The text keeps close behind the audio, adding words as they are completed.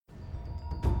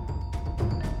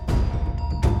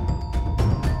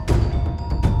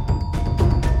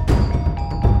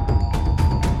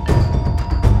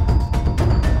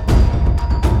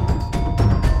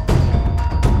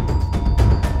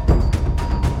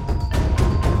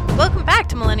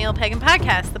to Millennial Pagan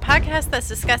Podcast, the podcast that's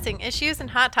discussing issues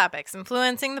and hot topics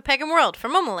influencing the pagan world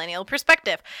from a millennial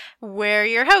perspective. We're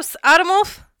your hosts, Autumn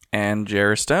Wolf. And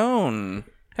Jer Stone.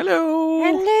 Hello.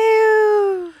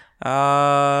 Hello.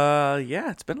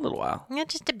 Yeah, it's been a little while. Yeah,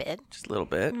 just a bit. Just a little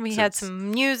bit. We had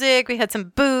some music, we had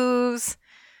some booze.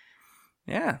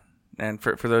 Yeah. And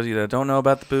for those of you that don't know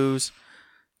about the booze,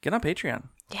 get on Patreon.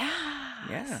 Yeah.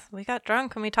 We got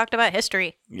drunk and we talked about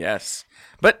history. Yes.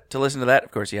 But to listen to that,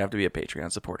 of course, you have to be a Patreon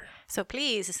supporter. So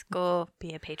please go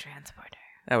be a Patreon supporter.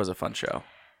 That was a fun show.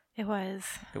 It was.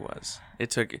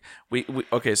 It took we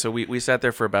sat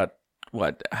there for about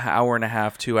an hour and a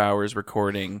half, 2 hours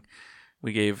recording.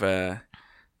 We gave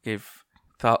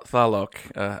Thalok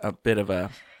a bit of a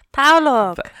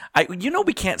Thalok.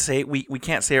 We can't say it. We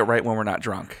can't say it right when we're not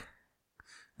drunk.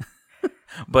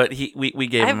 But we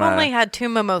gave him. I've only had 2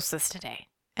 mimosas today,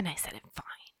 and I said it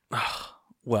fine.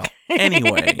 Well,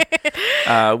 anyway,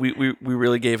 we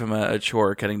really gave him a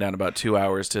chore, cutting down about 2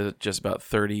 hours to just about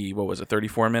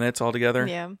 34 minutes altogether.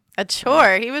 Yeah, a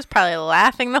chore. He was probably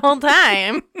laughing the whole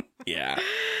time. Yeah.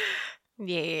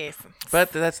 Yes.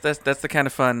 But that's the kind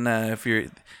of fun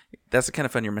that's the kind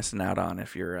of fun you're missing out on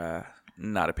if you're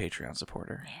not a Patreon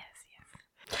supporter. Yes.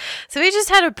 So we just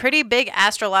had a pretty big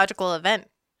astrological event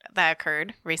that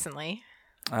occurred recently.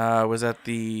 Was that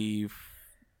the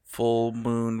full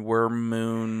moon, worm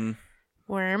moon?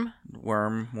 Worm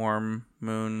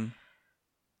moon.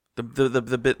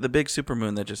 The big super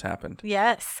moon that just happened.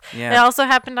 Yes. Yeah. It also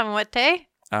happened on what day?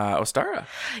 Ostara.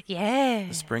 Yes.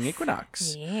 The spring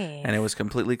equinox. Yes. And it was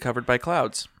completely covered by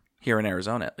clouds. Here in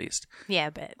Arizona, at least. Yeah,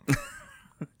 but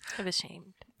I was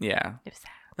ashamed. Yeah. It was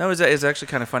sad. That was it's actually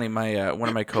kind of funny. My one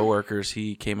of my coworkers,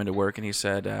 he came into work and he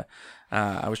said,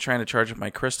 I was trying to charge up my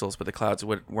crystals, but the clouds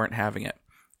weren't having it.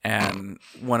 And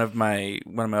one of my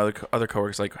other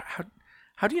coworkers like,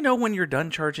 how do you know when you're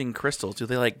done charging crystals? Do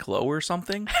they like glow or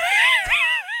something?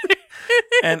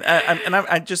 And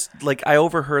I just like I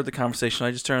overheard the conversation.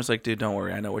 I just turned and was like, dude, don't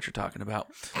worry, I know what you're talking about.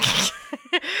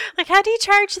 Like, how do you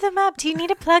charge them up? Do you need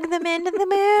to plug them into the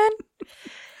moon?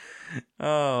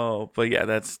 Oh, but yeah,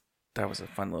 that was a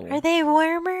fun little. Are they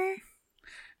warmer?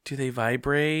 Do they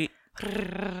vibrate?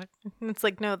 It's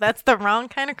like, no, that's the wrong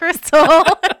kind of crystal.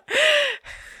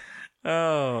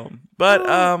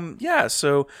 Yeah.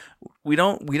 So we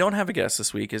don't have a guest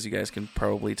this week, as you guys can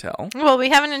probably tell. Well, we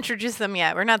haven't introduced them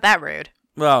yet. We're not that rude.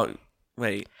 Well,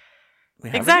 wait. We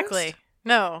have Exactly. a guest?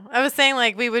 No, I was saying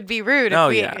like we would be rude. Oh,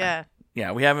 if we, yeah.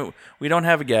 Yeah, we don't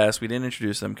have a guest. We didn't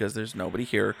introduce them because there's nobody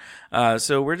here.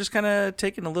 So we're just kind of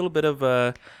taking a little bit of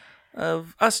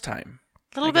us time.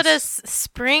 A little bit of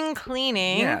spring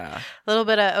cleaning. Yeah. A little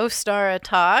bit of Ostara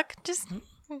talk. Just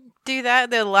do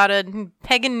that. There a lot of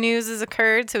pagan news has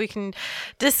occurred, so we can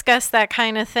discuss that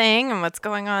kind of thing and what's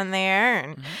going on there.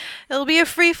 And it'll be a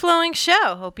free-flowing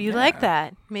show. Hope you like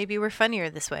that. Maybe we're funnier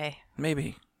this way.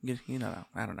 Maybe. You know,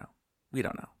 I don't know. We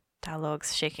don't know.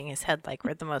 Talog's shaking his head like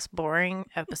we're the most boring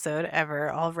episode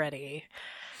ever already.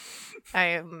 I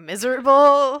am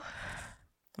miserable.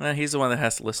 Well, he's the one that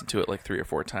has to listen to it like 3 or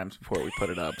 4 times before we put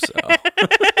it up. So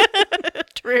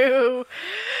True.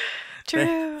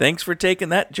 Thanks for taking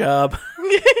that job.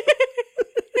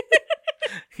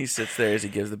 He sits there as he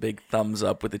gives the big thumbs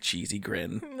up with a cheesy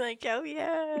grin. Like, oh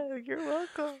yeah, you're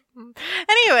welcome.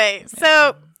 Anyway,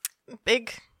 so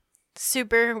big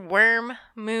super worm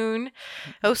moon,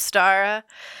 Ostara.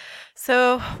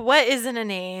 So what is in a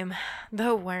name?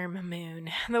 The worm moon.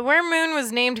 The worm moon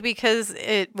was named because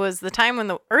it was the time when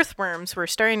the earthworms were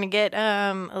starting to get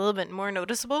a little bit more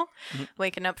noticeable,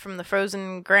 waking up from the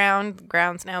frozen ground. The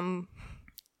ground's now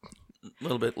a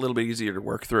little bit easier to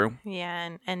work through.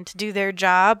 Yeah, and to do their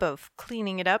job of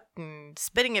cleaning it up and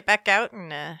spitting it back out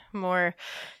in a more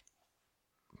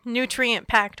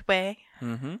nutrient-packed way.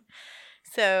 Mm-hmm.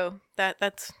 So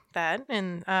that's that,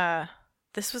 and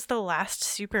this was the last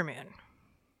supermoon.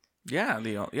 Yeah,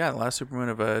 the last supermoon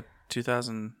of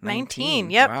 2019.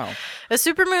 Yep. Wow. A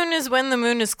supermoon is when the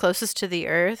moon is closest to the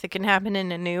Earth. It can happen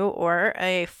in a new or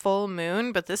a full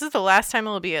moon, but this is the last time it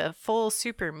will be a full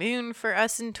supermoon for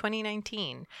us in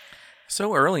 2019.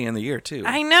 So early in the year, too.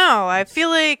 I know. I feel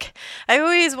like I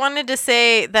always wanted to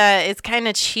say that it's kind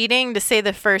of cheating to say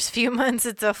the first few months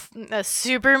it's a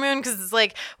supermoon because it's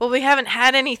like, well, we haven't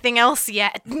had anything else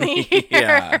yet in the year.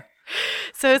 Yeah.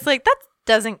 So it's like, that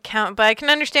doesn't count, but I can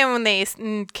understand when they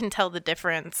can tell the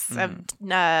difference of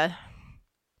not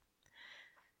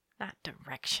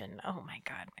direction. Oh my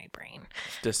God, my brain.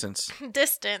 Distance.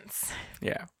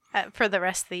 Yeah. For the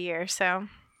rest of the year, so.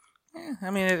 Yeah,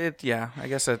 I mean, I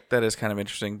guess that is kind of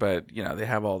interesting, but, you know, they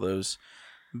have all those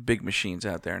big machines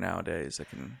out there nowadays that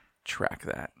can track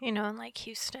that. You know, in like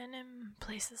Houston and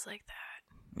places like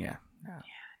that. Yeah.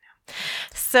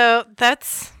 So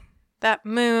that's that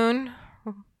moon.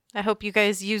 I hope you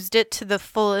guys used it to the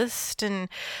fullest and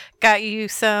got you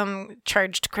some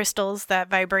charged crystals that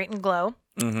vibrate and glow.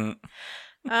 Mm-hmm.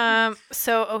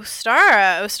 So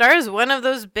Ostara is one of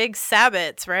those big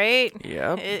Sabbats, right?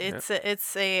 Yep.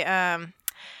 It's a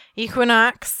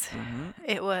equinox. Mm-hmm.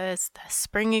 It was the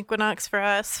spring equinox for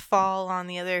us, fall on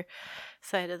the other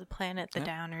side of the planet, the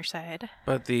downer side.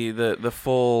 But the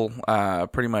full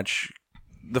pretty much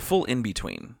the full in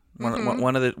between.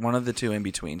 One of the two in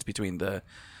betweens between the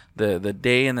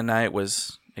day and the night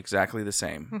was exactly the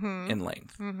same in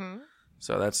length. Mm-hmm.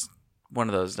 So that's one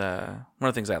of the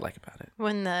things I like about it.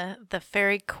 When the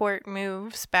fairy court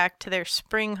moves back to their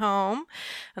spring home,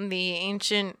 and the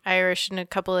ancient Irish and a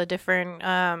couple of different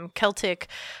Celtic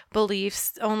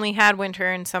beliefs only had winter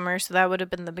and summer, so that would have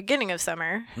been the beginning of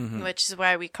summer, which is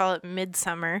why we call it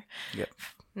midsummer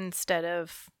instead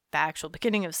of the actual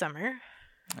beginning of summer.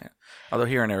 Yeah. Although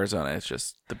here in Arizona, it's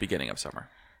just the beginning of summer.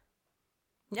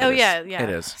 Yeah. It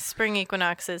is. Spring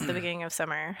equinox is the beginning of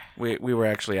summer. We were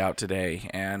actually out today,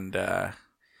 and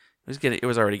it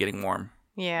was already getting warm.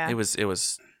 Yeah. It was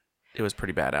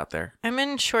pretty bad out there. I'm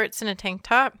in shorts and a tank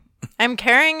top. I'm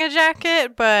carrying a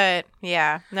jacket, but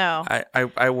yeah, no.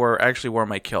 I actually wore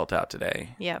my kilt out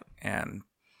today. Yep. And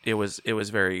it was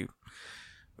very,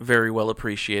 very well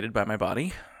appreciated by my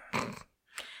body.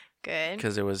 Good.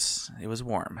 Because it was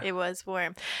warm. It was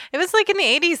warm. It was like in the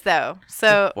 80s though.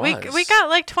 So we got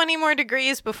like 20 more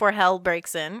degrees before hell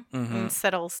breaks in and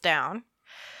settles down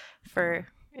for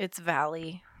its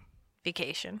valley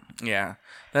vacation. Yeah.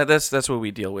 That's what we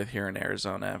deal with here in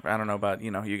Arizona. I don't know about,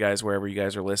 you guys wherever you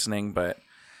guys are listening, but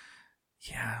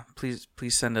yeah, please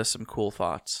send us some cool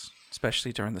thoughts,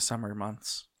 especially during the summer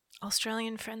months.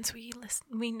 Australian friends,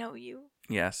 we know you.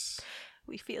 Yes.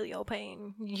 We feel your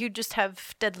pain. You just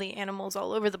have deadly animals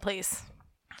all over the place.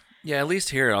 Yeah, at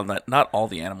least here on that, not all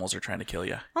the animals are trying to kill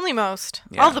you. Only most.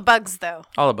 Yeah. All the bugs, though.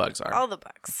 All the bugs are. All the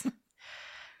bugs.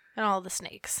 And all the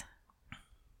snakes.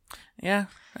 Yeah,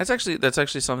 that's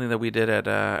actually something that we did at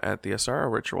the Ostara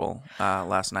ritual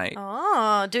last night.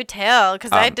 Oh, do tell,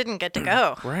 because I didn't get to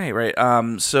go. Right.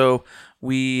 So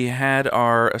we had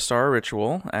our Ostara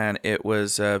ritual, and it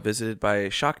was visited by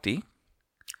Shakti.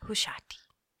 Who's Shakti?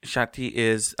 Shakti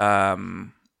is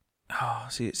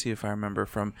see if I remember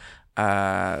from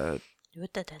You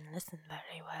didn't listen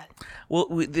very well.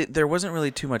 Well, there wasn't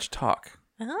really too much talk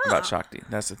about Shakti.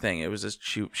 That's the thing. It was just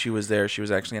she was there. She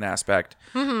was actually an aspect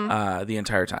the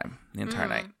entire time, the entire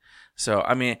night. So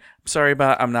I mean, sorry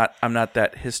about I'm not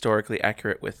that historically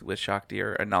accurate with Shakti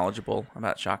or knowledgeable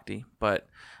about Shakti, but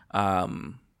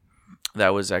that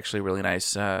was actually a really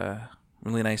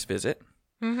nice visit.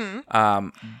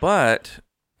 But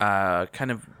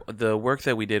kind of the work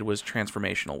that we did was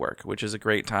transformational work, which is a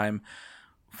great time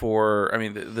for, I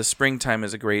mean, the springtime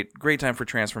is a great time for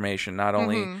transformation. Not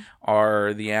only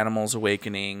are the animals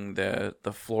awakening, the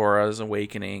flora's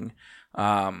awakening,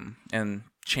 and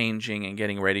changing and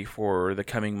getting ready for the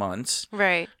coming months.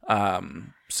 Right.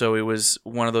 So it was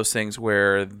one of those things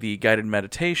where the guided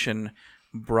meditation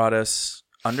brought us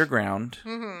underground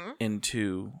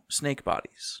into snake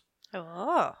bodies.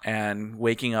 Oh. And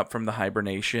waking up from the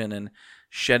hibernation and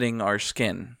shedding our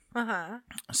skin.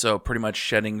 So pretty much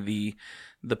shedding the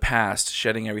past,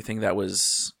 shedding everything that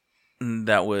was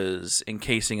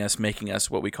encasing us, making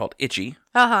us what we called itchy.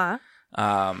 So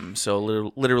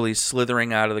literally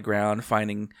slithering out of the ground,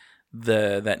 finding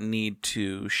that need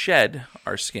to shed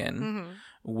our skin,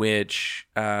 which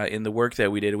in the work that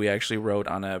we did, we actually wrote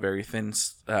on a very thin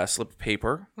slip of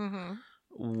paper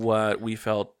what we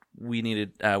felt we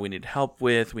needed help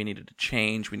with, we needed to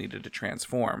change, we needed to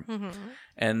transform.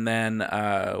 And then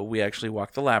we actually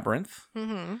walked the labyrinth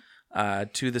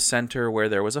to the center where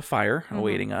there was a fire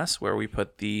awaiting us, where we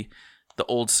put the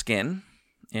old skin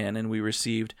in, and we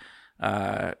received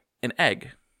an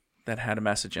egg that had a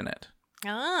message in it.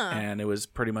 And it was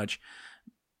pretty much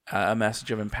a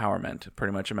message of empowerment,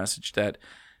 pretty much a message that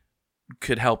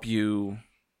could help you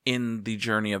in the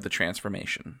journey of the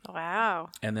transformation. Wow.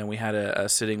 And then we had a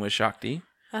sitting with Shakti,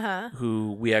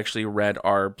 who we actually read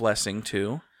our blessing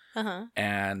to.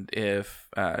 And if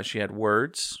she had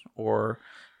words or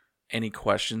any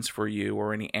questions for you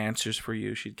or any answers for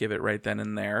you, she'd give it right then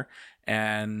and there.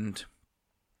 And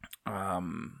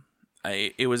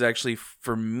it was actually,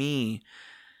 for me,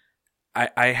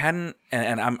 I hadn't,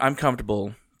 and I'm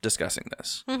comfortable discussing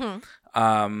this.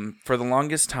 For the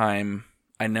longest time,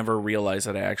 I never realized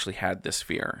that I actually had this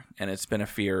fear, and it's been a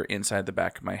fear inside the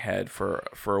back of my head for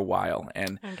a while.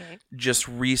 And just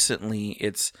recently,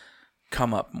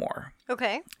 come up more.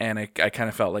 Okay. And I kind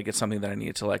of felt like it's something that I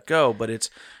needed to let go, but it's,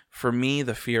 for me,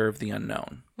 the fear of the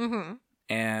unknown. Mm-hmm.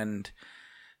 And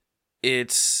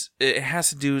it has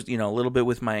to do, a little bit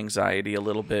with my anxiety, a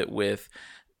little bit with,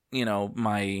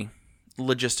 my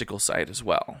logistical side as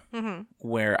well, Mm-hmm.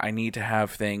 where I need to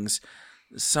have things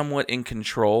somewhat in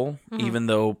control, even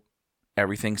though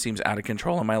everything seems out of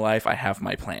control in my life. I have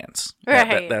my plans.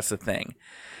 Right. That's the thing.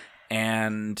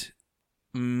 And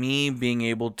me being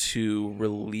able to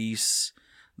release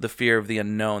the fear of the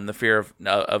unknown, the fear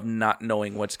of not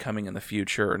knowing what's coming in the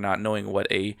future, or not knowing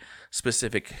what a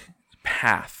specific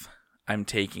path I'm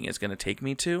taking is going to take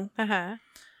me to, Uh-huh.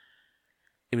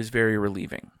 it was very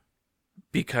relieving,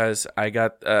 because I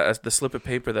got the slip of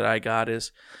paper that I got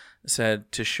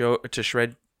said to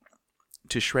shred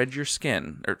your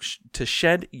skin, or to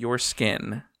shed your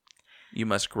skin, you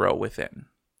must grow within.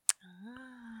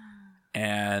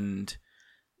 And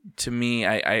to me,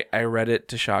 I read it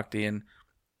to Shakti, and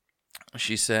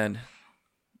she said,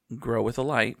 grow with a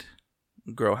light,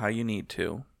 grow how you need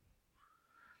to,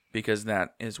 because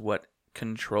that is what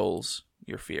controls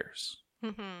your fears.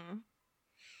 Mm-hmm.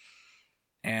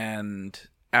 And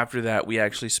after that, we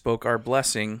actually spoke our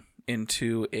blessing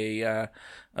into a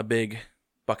big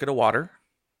bucket of water,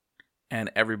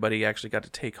 and everybody actually got to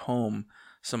take home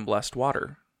some blessed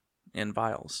water in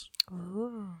vials.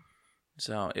 Ooh.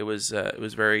 So it was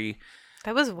very...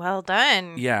 That was well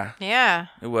done. Yeah. Yeah.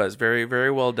 It was very,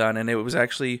 very well done. And it was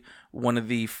actually one of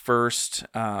the first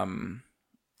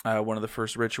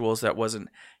rituals that wasn't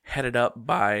headed up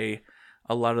by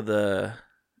a lot of the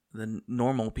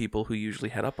normal people who usually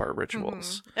head up our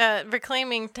rituals.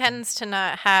 Reclaiming tends to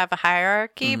not have a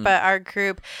hierarchy, but our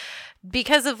group,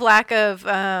 because of lack of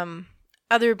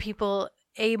other people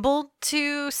able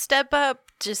to step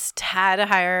up, just had a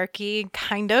hierarchy,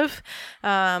 kind of.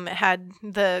 It had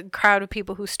the crowd of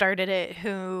people who started it,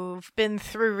 who've been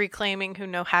through reclaiming, who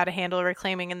know how to handle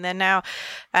reclaiming. And then now,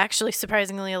 actually,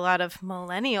 surprisingly, a lot of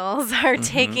millennials are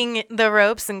taking the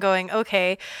ropes and going,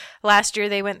 okay, last year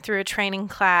they went through a training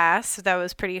class. That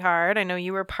was pretty hard. I know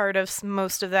you were part of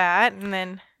most of that. And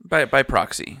then... By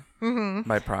proxy. Mm-hmm.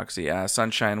 By proxy.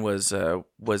 Sunshine was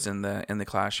in the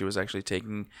class. She was actually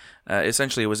taking,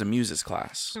 essentially it was a muses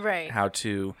class. Right. How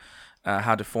to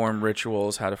form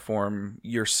rituals, how to form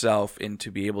yourself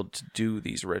into be able to do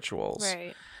these rituals.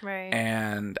 Right. Right.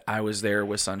 And I was there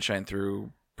with Sunshine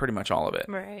through pretty much all of it.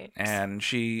 Right. And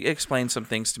she explained some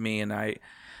things to me, and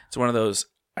it's one of those,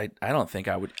 I don't think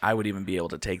I would even be able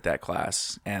to take that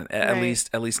class, and at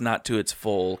least not to its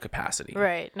full capacity.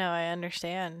 Right. No, I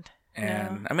understand.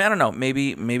 And I mean, I don't know.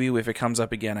 Maybe if it comes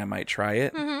up again, I might try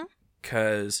it,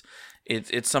 because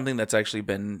it's something that's actually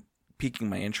been piquing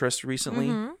my interest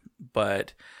recently.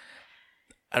 But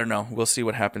I don't know. We'll see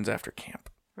what happens after camp.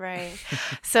 Right.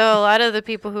 So a lot of the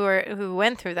people who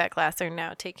went through that class are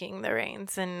now taking the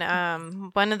reins.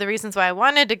 And one of the reasons why I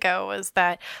wanted to go was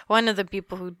that one of the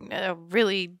people who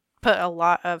really put a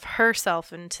lot of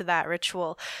herself into that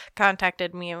ritual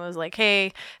contacted me and was like,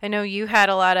 hey, I know you had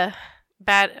a lot of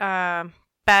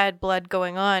bad blood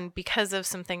going on because of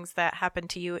some things that happened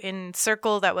to you in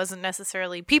circle that wasn't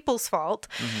necessarily people's fault,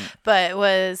 but it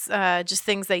was just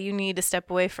things that you need to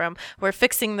step away from. We're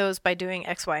fixing those by doing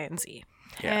X, Y, and Z.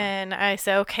 Yeah. And I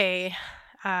said, okay,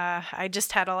 I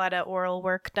just had a lot of oral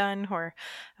work done or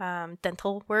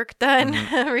dental work done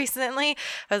recently.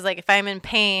 I was like, if I'm in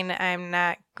pain, I'm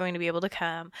not going to be able to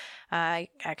come. I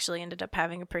actually ended up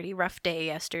having a pretty rough day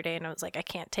yesterday, and I was like, I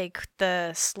can't take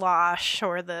the slosh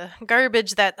or the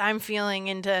garbage that I'm feeling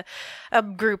into a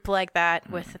group like that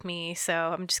with me. So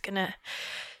I'm just going to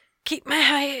keep my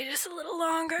hiatus a little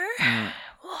longer.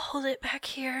 We'll hold it back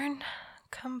here and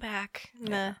come back in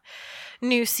the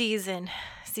new season,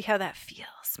 see how that feels.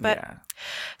 But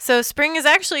so spring is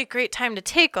actually a great time to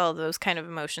take all those kind of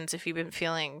emotions if you've been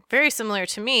feeling very similar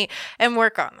to me and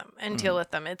work on them and deal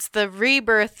with them. It's the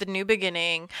rebirth, the new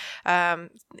beginning.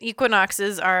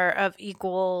 Equinoxes are of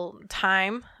equal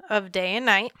time of day and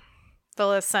night.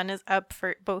 The sun is up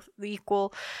for both the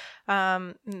equal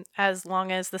as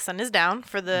long as the sun is down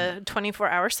for the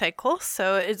 24-hour cycle.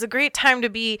 So it's a great time to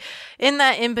be in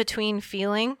that in-between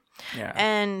feeling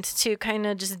and to kind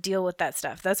of just deal with that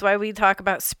stuff. That's why we talk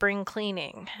about spring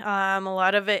cleaning. A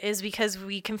lot of it is because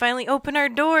we can finally open our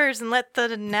doors and let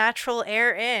the natural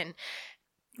air in.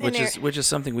 Which is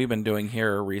something we've been doing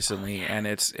here recently, and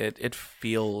it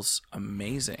feels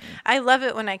amazing. I love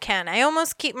it when I can. I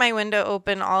almost keep my window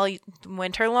open all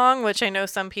winter long, which I know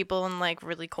some people in like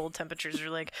really cold temperatures are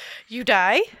like, you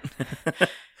die.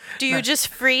 Do you just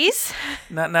freeze?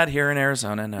 Not here in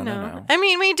Arizona. No. I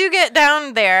mean, we do get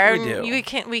down there. We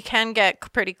do. We can get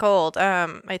pretty cold.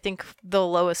 I think the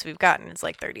lowest we've gotten is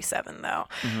like 37 though.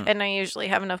 Mm-hmm. And I usually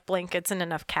have enough blankets and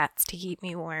enough cats to keep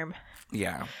me warm.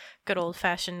 Yeah. Good old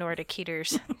fashioned Nordic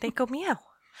heaters. They go meow.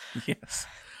 Yes.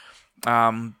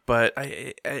 But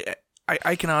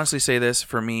I can honestly say this,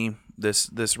 for me,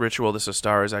 this ritual, this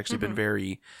Ostara, has actually been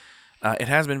very, it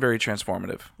has been very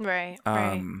transformative. Right.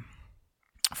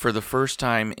 For the first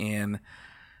time in,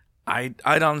 I'd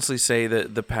honestly say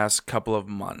that the past couple of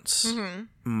months,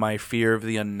 my fear of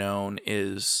the unknown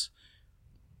is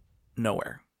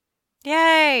nowhere.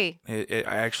 Yay! I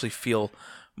actually feel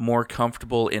more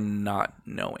comfortable in not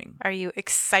knowing. Are you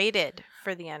excited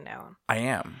for the unknown? I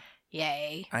am.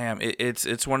 Yay! I am.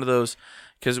 It's one of those,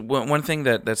 because one thing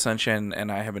that Sunshine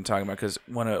and I have been talking about, because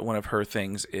one of her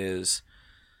things is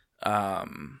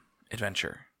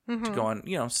adventure. To go on,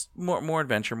 more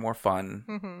adventure, more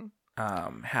fun,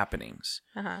 happenings.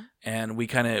 And we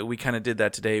kind of did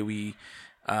that today. We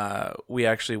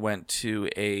actually went to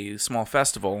a small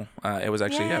festival. It was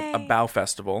actually a bow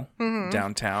festival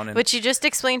downtown. And which you just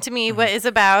explained to me what is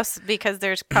a bow, because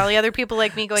there's probably other people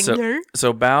like me going,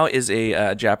 so bow is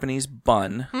a Japanese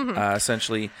bun.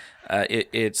 Essentially,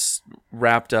 it's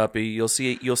wrapped up. You'll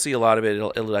see a lot of it.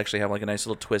 It'll actually have like a nice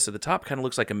little twist at the top. Kind of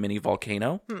looks like a mini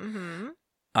volcano.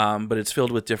 But it's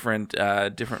filled with different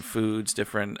foods,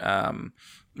 different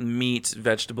meats,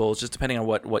 vegetables, just depending on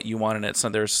what you want in it. So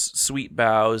there's sweet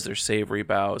bows, there's savory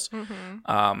bows,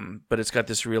 but it's got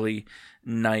this really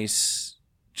nice,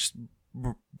 just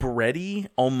bready,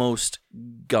 almost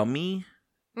gummy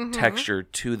texture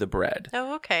to the bread.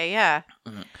 Oh, okay, yeah.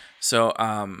 So,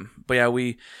 but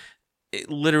yeah,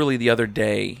 literally the other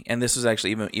day, and this was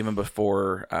actually even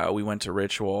before we went to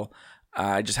Ritual,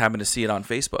 I just happened to see it on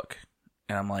Facebook.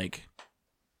 And I'm like,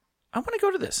 I want to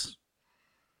go to this.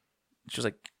 She was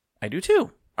like, I do too.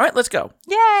 All right, let's go.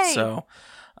 Yay! So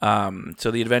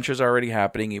the adventures are already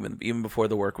happening even before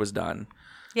the work was done.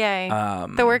 Yay!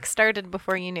 The work started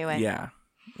before you knew it. Yeah,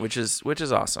 which is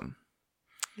awesome.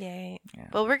 Yay! Yeah.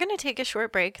 Well, we're gonna take a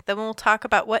short break. Then we'll talk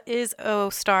about what is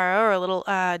Ostara, or a little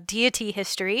deity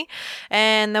history,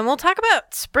 and then we'll talk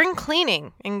about spring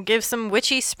cleaning and give some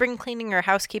witchy spring cleaning or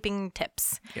housekeeping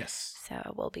tips. Yes.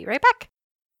 So we'll be right back.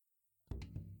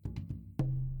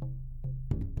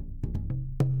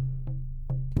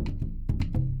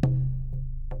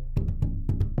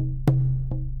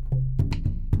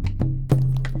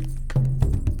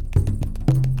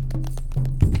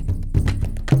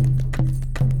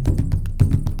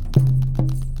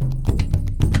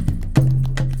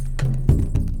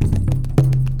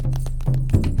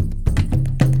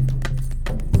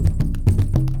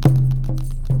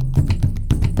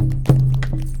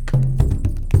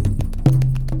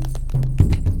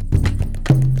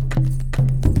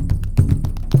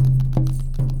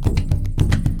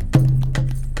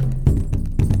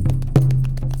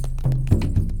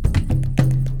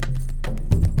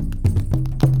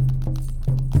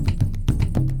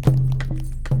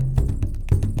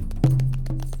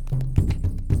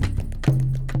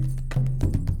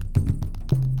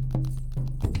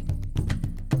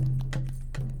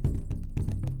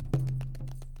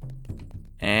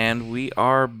 And we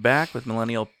are back with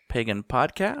Millennial Pagan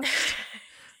Podcast.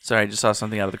 Sorry, I just saw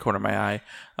something out of the corner of my eye.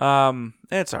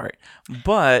 It's all right.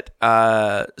 But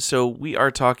so we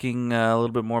are talking a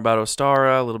little bit more about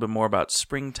Ostara, a little bit more about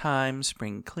springtime,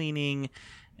 spring cleaning,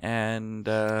 and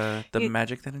the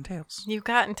magic that entails. You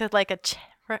got into like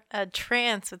a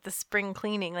trance with the spring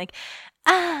cleaning, like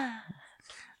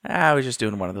I was just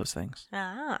doing one of those things.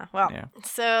 Well, Yeah.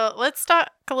 So let's talk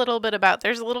a little bit about,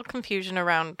 there's a little confusion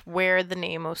around where the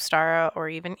name Ostara or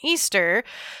even Easter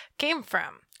came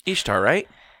from. Ishtar, right?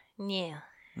 Yeah.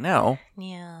 No.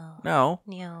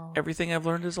 No. Everything I've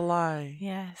learned is a lie.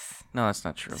 Yes. No, that's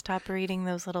not true. Stop reading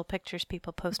those little pictures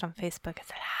people post on Facebook and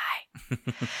said hi.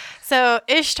 So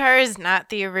Ishtar is not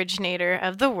the originator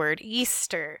of the word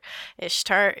Easter.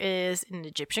 Ishtar is an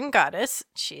Egyptian goddess.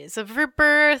 She is of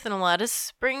rebirth and a lot of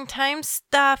springtime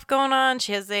stuff going on.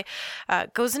 She has a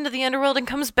goes into the underworld and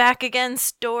comes back again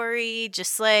story,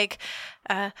 just like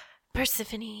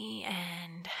Persephone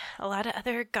and a lot of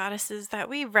other goddesses that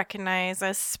we recognize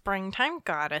as springtime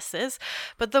goddesses.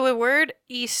 But the word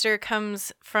Easter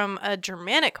comes from a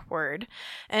Germanic word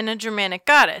and a Germanic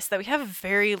goddess that we have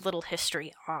very little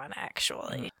history on,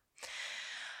 actually.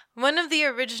 One of the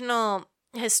original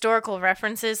historical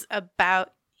references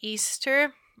about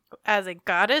Easter as a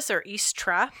goddess, or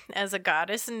Istra as a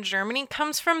goddess in Germany,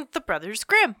 comes from the Brothers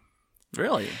Grimm.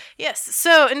 Really? Yes.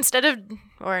 So instead of,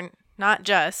 or not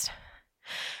just,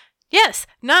 Yes,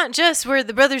 not just were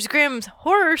the Brothers Grimm's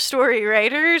horror story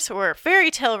writers or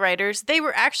fairy tale writers, they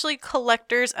were actually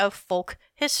collectors of folk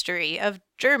history of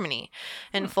Germany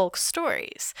and folk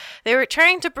stories. They were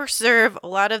trying to preserve a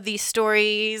lot of these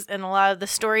stories and a lot of the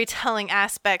storytelling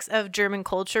aspects of German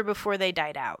culture before they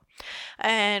died out.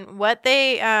 And what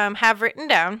they have written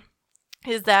down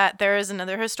is that there is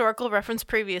another historical reference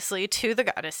previously to the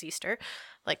goddess Easter.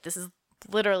 Like, this is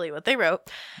literally what they wrote.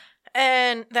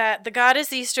 And that the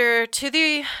goddess Easter to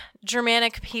the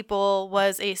Germanic people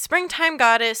was a springtime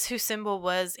goddess whose symbol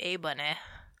was a bunny.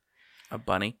 A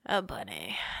bunny? A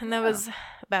bunny. And that was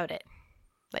about it.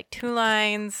 Like 2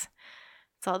 lines.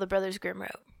 That's all the Brothers Grimm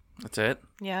wrote. That's it?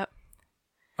 Yep.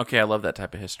 Okay, I love that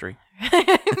type of history.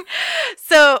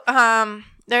 So,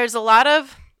 there's a lot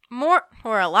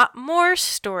more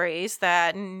stories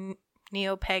that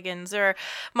neo-pagans or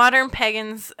modern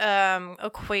pagans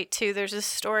equate to. There's a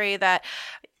story that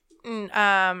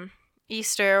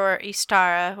Easter or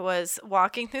Istara was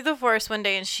walking through the forest one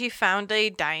day and she found a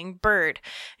dying bird.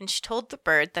 And she told the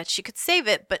bird that she could save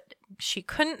it, but she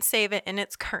couldn't save it in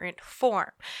its current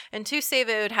form. And to save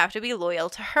it, it would have to be loyal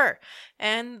to her.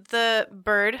 And the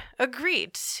bird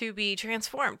agreed to be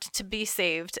transformed, to be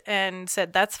saved, and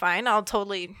said, "That's fine, I'll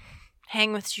totally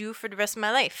hang with you for the rest of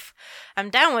my life. I'm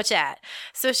down with that."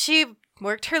 So she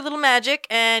worked her little magic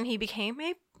and he became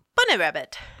a bunny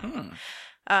rabbit.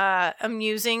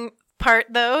 Amusing part,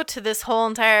 though, to this whole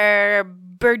entire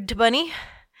bird to bunny.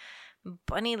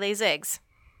 Bunny lays eggs.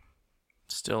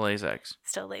 Still lays eggs.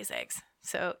 Still lays eggs.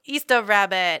 So, Easter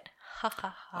rabbit. Ha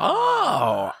ha ha.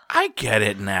 Oh, I get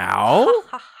it now. Ha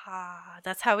ha ha.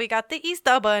 That's how we got the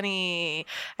Easter bunny.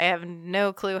 I have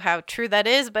no clue how true that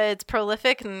is, but it's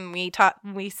prolific and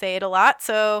we say it a lot.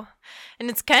 So, and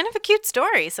it's kind of a cute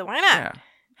story. So why not? Yeah,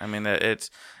 I mean it's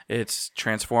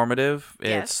transformative.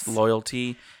 Yes. It's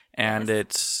loyalty, and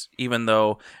it's even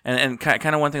though and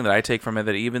kind of one thing that I take from it,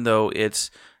 that even though it's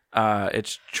a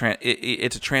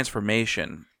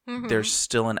transformation, there's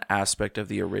still an aspect of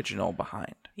the original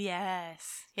behind.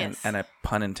 Yes. Yes. And a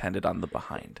pun intended on the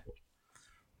behind.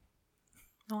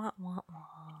 Wah, wah,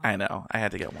 wah. I know. I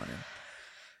had to get one in.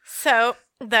 So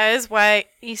that is why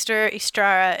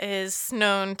Estrara is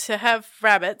known to have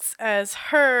rabbits as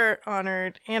her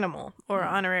honored animal or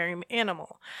honorary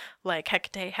animal. Like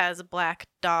Hecate has black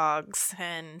dogs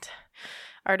and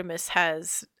Artemis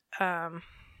has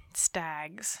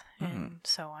stags and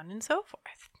so on and so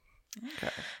forth.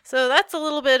 Okay. So that's a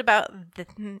little bit about the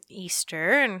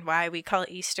Easter and why we call it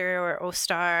Easter or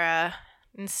Ostara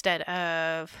instead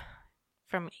of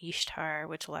from Ishtar,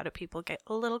 which a lot of people get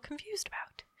a little confused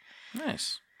about.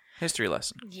 Nice. History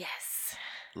lesson. Yes.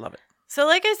 Love it. So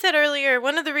like I said earlier,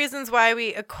 one of the reasons why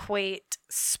we equate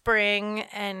spring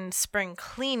and spring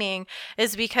cleaning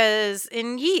is because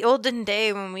in ye olden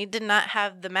day, when we did not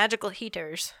have the magical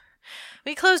heaters,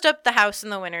 we closed up the house in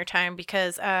the wintertime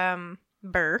because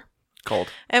Cold.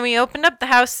 And we opened up the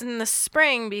house in the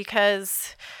spring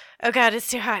because, oh God,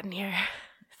 it's too hot in here.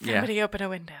 Somebody open a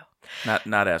window.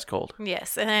 Not as cold.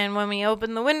 Yes, and then when we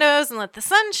open the windows and let the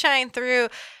sun shine through,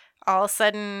 all of a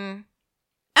sudden,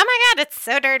 oh my God, it's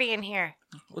so dirty in here.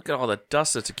 Look at all the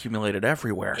dust that's accumulated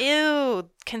everywhere.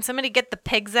 Ew. Can somebody get the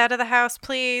pigs out of the house,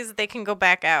 please? They can go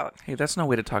back out. Hey, that's no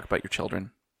way to talk about your children.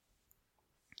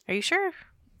 Are you sure?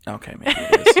 Okay, maybe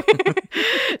it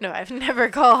is. No, I've never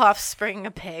called Offspring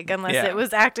a pig unless it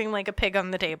was acting like a pig on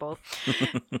the table.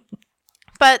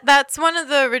 But that's one of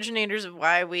the originators of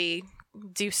why we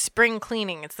do spring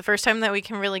cleaning. It's the first time that we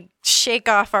can really shake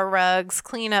off our rugs,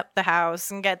 clean up the house,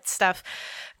 and get stuff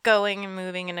going and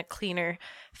moving in a cleaner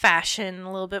fashion.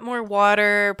 A little bit more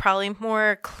water, probably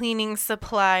more cleaning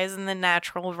supplies in the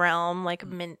natural realm, like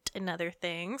mint and other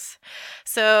things.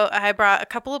 So I brought a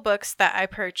couple of books that I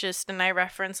purchased and I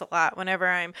reference a lot whenever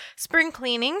I'm spring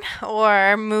cleaning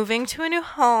or moving to a new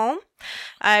home.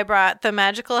 I brought The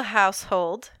Magical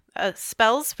Household,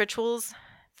 Spells, Rituals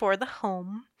for the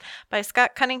Home by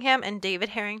Scott Cunningham and David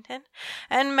Harrington,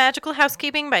 and Magical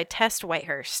Housekeeping by Tess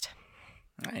Whitehurst.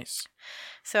 Nice.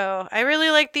 So I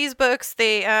really like these books.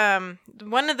 They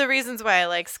one of the reasons why I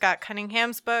like Scott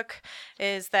Cunningham's book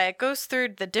is that it goes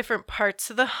through the different parts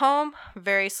of the home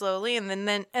very slowly, and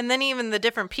then even the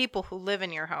different people who live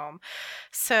in your home.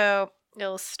 So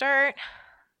it'll start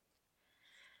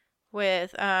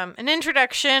with an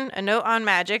introduction, a note on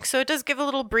magic. So it does give a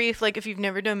little brief, like if you've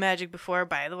never done magic before,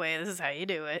 by the way, this is how you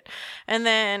do it. And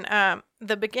then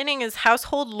the beginning is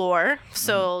household lore.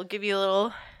 So it'll give you a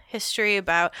little history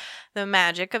about the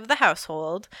magic of the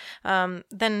household. Then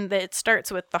it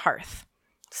starts with the hearth.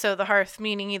 So the hearth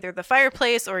meaning either the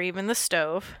fireplace or even the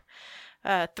stove.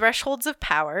 thresholds of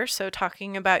power, so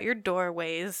talking about your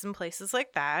doorways and places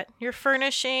like that, your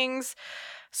furnishings,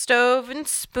 stove and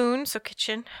spoon, so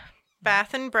kitchen,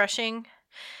 bath and brushing,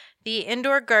 the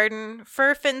indoor garden,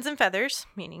 fur, fins, and feathers,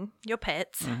 meaning your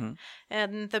pets,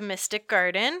 and the mystic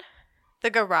garden, the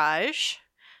garage,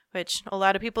 which a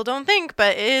lot of people don't think,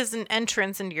 but is an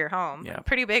entrance into your home. Yeah.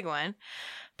 Pretty big one.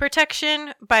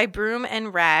 Protection by broom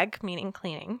and rag, meaning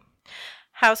cleaning.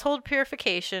 Household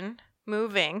purification,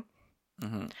 moving.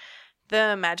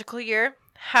 The magical year,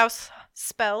 house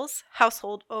spells,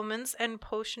 household omens and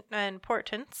potion and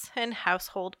portents, and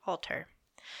household altar.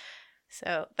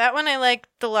 So that one I liked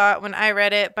a lot when I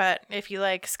read it, but if you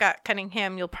like Scott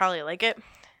Cunningham, you'll probably like it.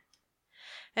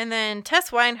 And then Tess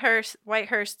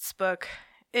Whitehurst's book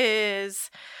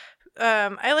is,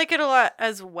 I like it a lot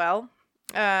as well.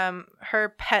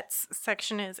 Her pets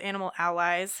section is animal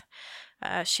allies.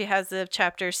 She has the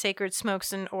chapter Sacred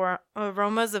Smokes and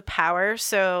Aromas of Power.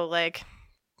 So, like,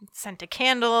 scented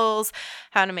candles,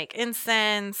 how to make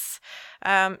incense.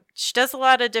 She does a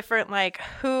lot of different, like,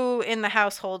 who in the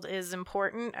household is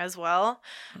important as well,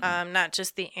 not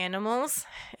just the animals.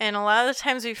 And a lot of the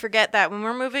times we forget that when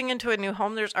we're moving into a new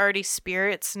home, there's already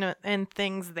spirits and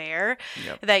things there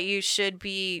that you should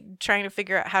be trying to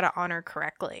figure out how to honor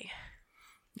correctly.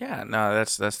 Yeah, no,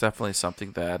 that's definitely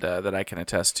something that I can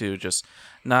attest to. Just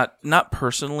not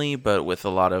personally, but with a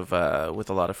lot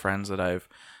of friends that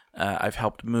I've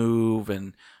helped move.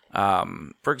 And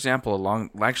for example, a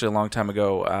long time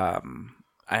ago,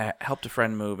 I helped a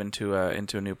friend move into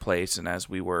a new place, and as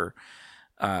we were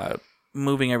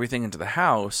moving everything into the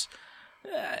house,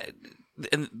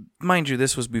 and mind you,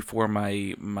 this was before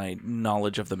my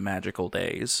knowledge of the magical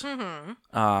days.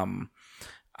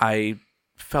 I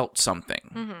felt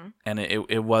something, and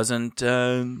it wasn't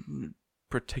a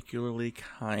particularly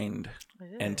kind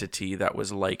entity that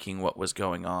was liking what was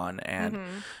going on, and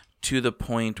to the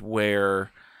point where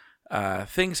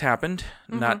things happened,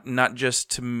 not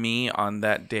just to me on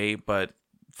that day, but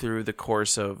through the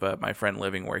course of my friend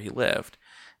living where he lived.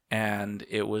 And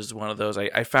it was one of those,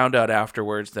 I found out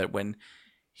afterwards that when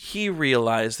he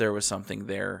realized there was something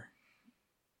there,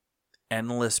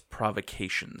 endless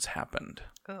provocations happened.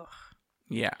 Ugh.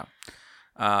 Yeah.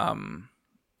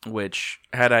 Which,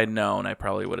 had I known, I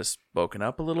probably would have spoken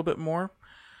up a little bit more.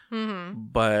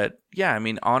 But yeah, I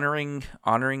mean, honoring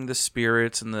the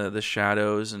spirits and the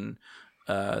shadows and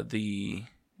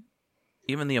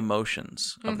even the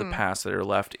emotions of the past that are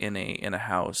left in a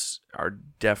house are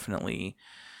definitely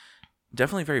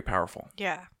very powerful.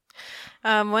 Yeah.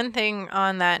 One thing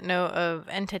on that note of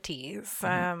entities,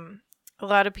 a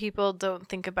lot of people don't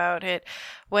think about it.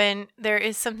 When there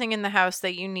is something in the house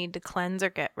that you need to cleanse or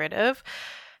get rid of,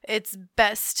 it's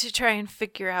best to try and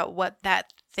figure out what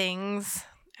that thing's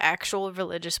actual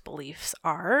religious beliefs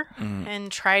are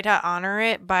and try to honor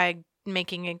it by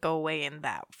making it go away in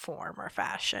that form or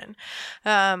fashion.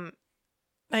 I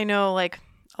know, like,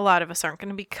 a lot of us aren't going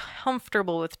to be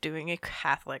comfortable with doing a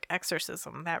Catholic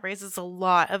exorcism. That raises a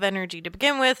lot of energy to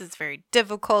begin with. It's very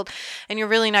difficult, and you're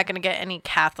really not going to get any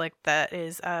Catholic that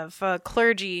is of a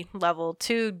clergy level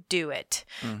to do it.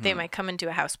 They might come into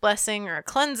a house blessing or a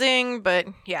cleansing, but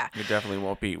yeah. It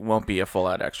definitely won't be a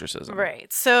full-out exorcism.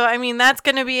 Right. So, I mean, that's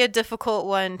going to be a difficult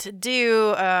one to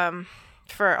do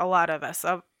for a lot of us.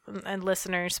 And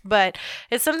listeners, but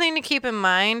it's something to keep in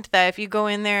mind that if you go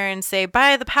in there and say,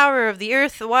 by the power of the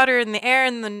earth, the water, and the air,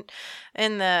 and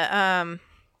the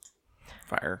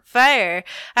fire,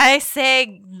 I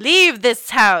say leave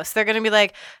this house, they're gonna be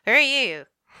like, who are you?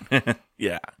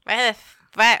 Yeah.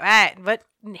 What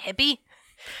hippie?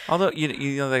 Although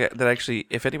you know that actually,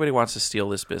 if anybody wants to steal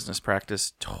this business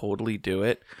practice, totally do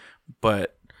it.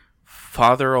 But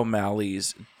Father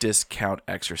O'Malley's discount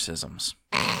exorcisms.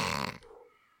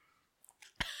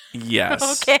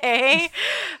 Yes. Okay.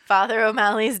 Father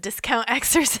O'Malley's discount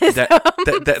exorcism.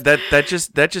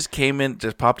 That just came in,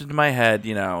 just popped into my head.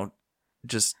 You know,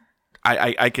 just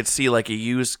I could see like a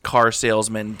used car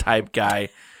salesman type guy.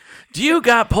 Do you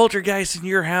got poltergeists in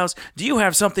your house? Do you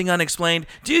have something unexplained?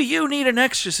 Do you need an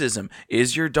exorcism?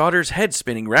 Is your daughter's head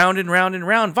spinning round and round and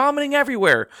round, vomiting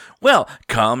everywhere? Well,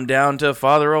 come down to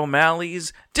Father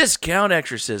O'Malley's discount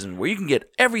exorcism, where you can get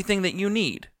everything that you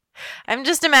need. I'm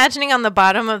just imagining on the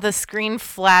bottom of the screen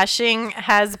flashing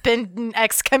has been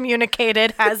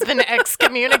excommunicated. Like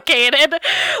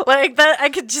that. I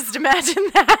could just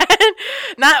imagine that.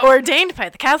 Not ordained by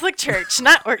the Catholic Church.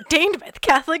 Not ordained by the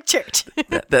Catholic Church.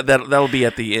 That'll be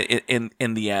at the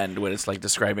in the end when it's like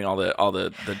describing all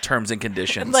the terms and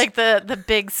conditions. Like the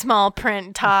big small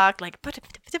print talk. Like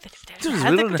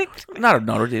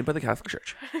not ordained by the Catholic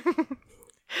Church.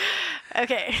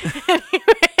 Okay.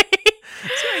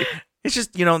 It's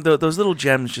just, those little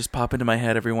gems just pop into my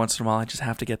head every once in a while. I just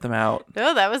have to get them out.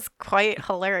 Oh, that was quite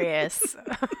hilarious.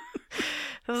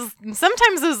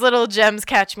 Sometimes those little gems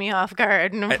catch me off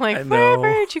guard, and I'm like,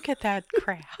 where'd you get that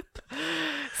crap?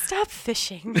 Stop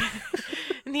fishing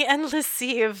in the endless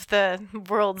sea of the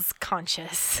world's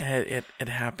conscious. It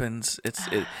happens.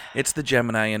 It's the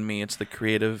Gemini in me. It's the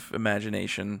creative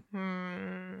imagination.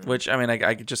 Which, I mean,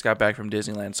 I just got back from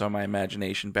Disneyland, so my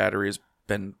imagination battery has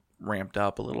been ramped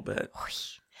up a little bit.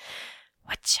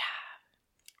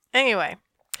 Anyway,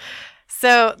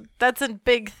 so that's a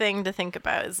big thing to think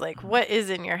about, is like, what is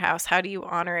in your house? How do you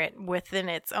honor it within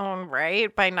its own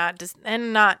right by not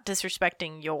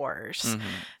disrespecting yours? Mm-hmm.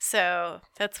 So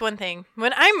that's one thing.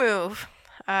 When I move,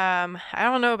 I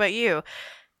don't know about you,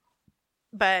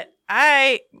 but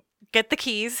I get the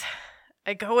keys,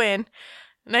 I go in,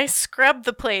 and I scrub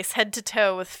the place head to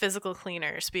toe with physical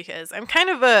cleaners, because I'm kind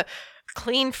of a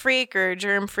clean freak or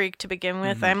germ freak to begin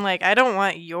with. Mm-hmm. I'm like, I don't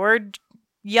want your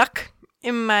yuck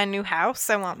in my new house.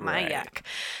 I want my yuck.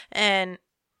 And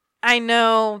I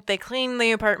know they clean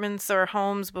the apartments or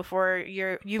homes before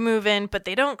you move in, but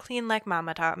they don't clean like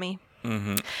Mama taught me.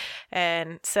 Mm-hmm.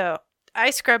 And so I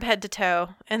scrub head to toe,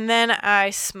 and then I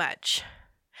smudge.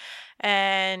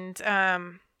 And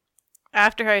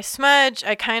after I smudge,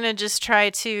 I kind of just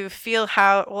try to feel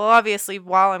obviously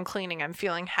while I'm cleaning, I'm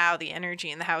feeling how the energy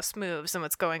in the house moves and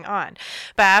what's going on.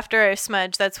 But after I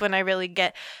smudge, that's when I really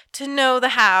get to know the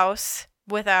house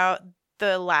without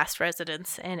the last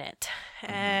residents in it.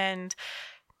 Mm-hmm. And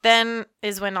then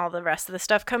is when all the rest of the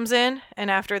stuff comes in.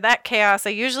 And after that chaos,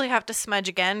 I usually have to smudge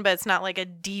again, but it's not like a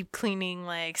deep cleaning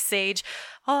like sage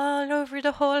all over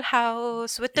the whole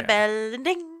house with the bell and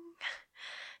ding.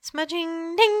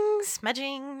 Smudging, ding,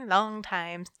 smudging, long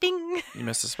times, ding. You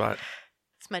missed a spot.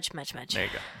 Smudge. There you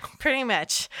go. Pretty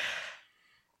much.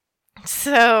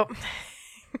 So,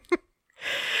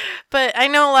 but I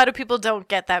know a lot of people don't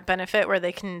get that benefit where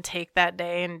they can take that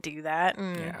day and do that.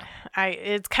 And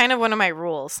it's kind of one of my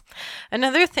rules.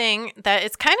 Another thing that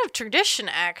it's kind of tradition,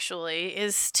 actually,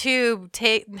 is to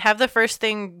have the first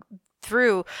thing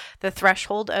through the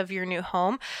threshold of your new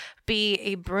home be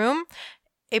a broom,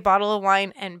 a bottle of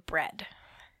wine, and bread.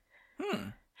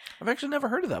 I've actually never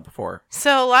heard of that before.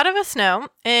 So a lot of us know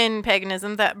in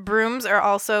paganism that brooms are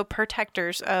also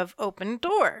protectors of open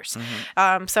doors.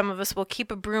 Mm-hmm. Some of us will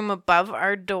keep a broom above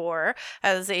our door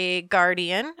as a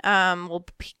guardian. We'll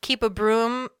keep a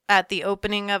broom at the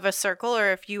opening of a circle,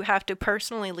 or if you have to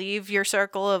personally leave your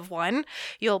circle of one,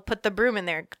 you'll put the broom in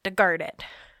there to guard it.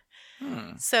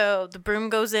 So the broom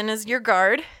goes in as your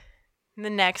guard. The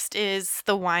next is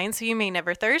the wine, so you may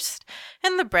never thirst,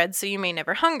 and the bread, so you may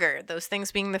never hunger. Those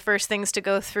things being the first things to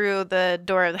go through the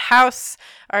door of the house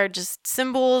are just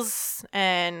symbols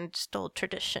and just old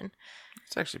tradition.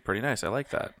 It's actually pretty nice. I like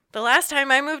that. The last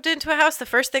time I moved into a house, the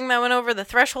first thing that went over the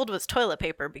threshold was toilet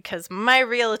paper because my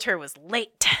realtor was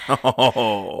late.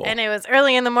 Oh. And it was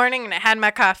early in the morning, and I had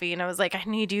my coffee, and I was like, I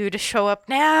need you to show up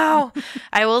now.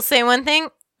 I will say one thing.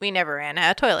 We never ran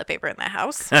out of toilet paper in that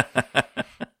house.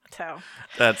 So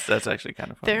that's actually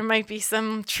kind of funny. There might be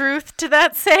some truth to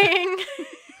that saying.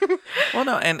 Well,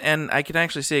 no, and I can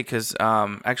actually see it because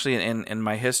actually in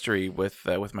my history with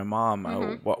my mom,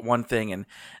 one thing, and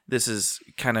this is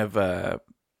kind of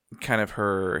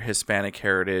her Hispanic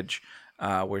heritage,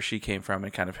 where she came from,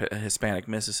 and kind of Hispanic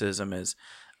mysticism is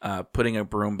putting a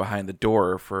broom behind the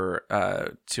door for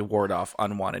to ward off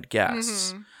unwanted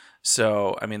guests. Mm-hmm.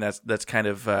 So I mean that's kind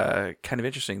of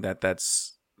interesting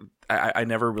that's. I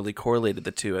never really correlated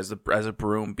the two as a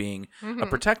broom being a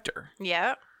protector.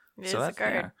 Yeah, it is a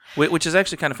guard. Yeah. Which is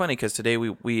actually kind of funny because today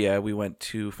we went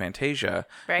to Fantasia,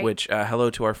 right? Which hello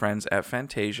to our friends at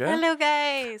Fantasia. Hello,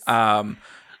 guys.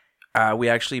 We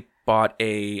actually bought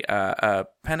a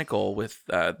pentacle with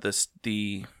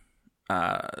the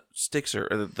sticks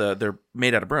or they're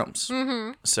made out of brooms.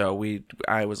 Mm-hmm. So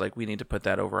I was like, we need to put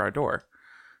that over our door.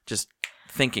 Just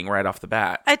thinking right off the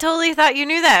bat. I totally thought you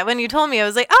knew that when you told me. I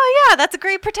was like, oh yeah, that's a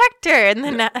great protector. And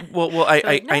then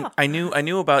I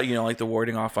knew about like the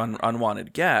warding off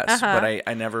unwanted guests, but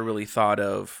I never really thought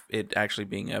of it actually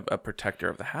being a protector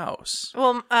of the house.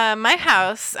 Well, my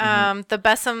house, the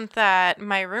besom that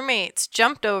my roommates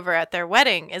jumped over at their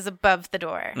wedding is above the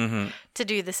door to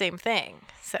do the same thing.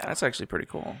 So that's actually pretty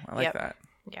cool. I like that.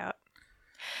 Yeah.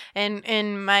 And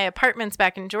in my apartments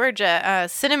back in Georgia,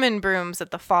 cinnamon brooms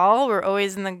at the fall were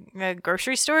always in the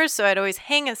grocery stores, so I'd always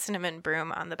hang a cinnamon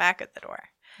broom on the back of the door.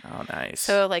 Oh, nice.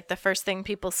 So, like, the first thing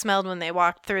people smelled when they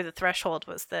walked through the threshold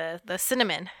was the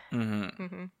cinnamon. Mm-hmm.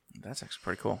 Mm-hmm. That's actually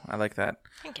pretty cool. I like that.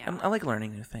 Thank you. I like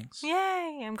learning new things.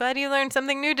 Yay! I'm glad you learned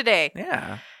something new today.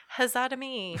 Yeah. Huzzah to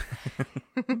me.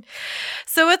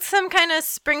 So what's some kind of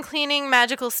spring cleaning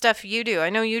magical stuff you do? I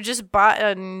know you just bought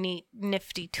a neat,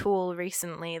 nifty tool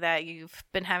recently that you've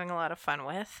been having a lot of fun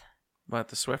with. What,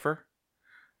 the Swiffer?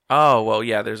 Oh, well,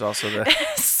 yeah, there's also the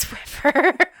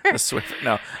Swiffer. the Swiffer.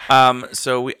 No.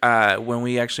 So we when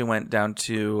we actually went down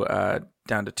to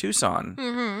Tucson,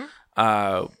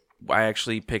 Mm-hmm. I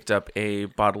actually picked up a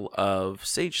bottle of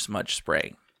sage smudge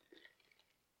spray.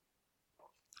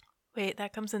 Wait,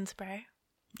 that comes in spray?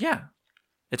 Yeah.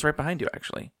 It's right behind you,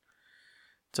 actually.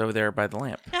 It's over there by the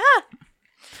lamp. Ah!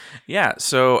 Yeah,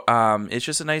 so it's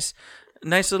just a nice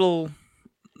little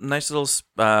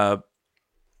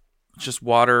just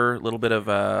water, a little bit of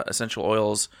essential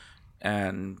oils,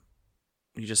 and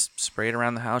you just spray it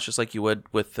around the house just like you would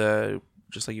with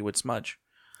smudge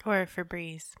Or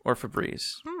Febreze. or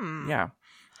Febreze. Hmm. Yeah,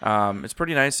 it's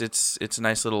pretty nice. It's a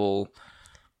nice little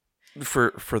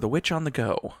for the witch on the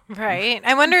go. Right.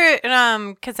 I wonder,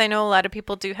 because I know a lot of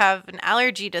people do have an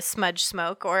allergy to smudge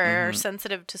smoke or are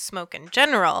sensitive to smoke in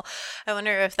general. I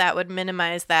wonder if that would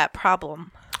minimize that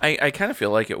problem. I kind of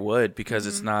feel like it would because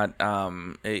it's not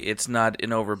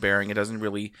an overbearing. It doesn't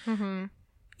really.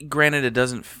 Granted, it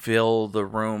doesn't fill the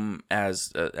room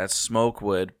as smoke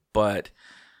would, but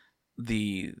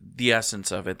the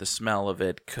essence of it, the smell of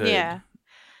it, could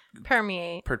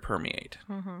permeate. permeate.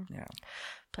 Yeah.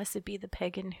 Plus, it'd be the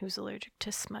pagan who's allergic to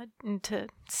to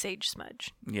sage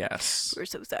smudge. Yes. We're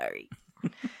so sorry.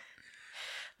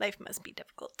 Life must be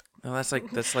difficult. No,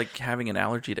 that's like having an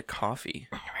allergy to coffee.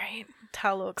 Right.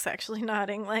 Talok's actually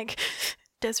nodding like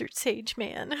desert sage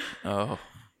man. Oh.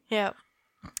 Yep.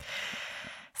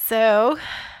 So.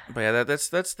 But yeah,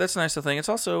 that's a nice thing. It's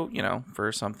also,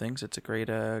 for some things, it's a great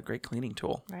cleaning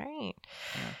tool. Right.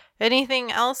 Yeah. Anything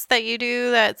else that you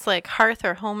do that's like hearth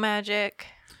or home magic?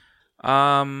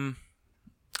 I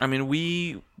mean,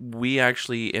 we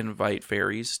actually invite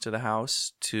fairies to the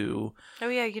house to. Oh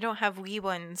yeah, you don't have wee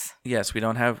ones. Yes, we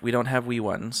don't have wee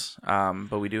ones.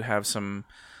 But we do have some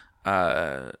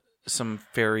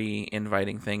fairy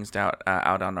inviting things out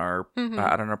on our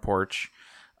out on our porch.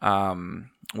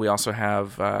 We also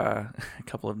have a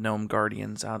couple of gnome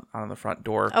guardians out on the front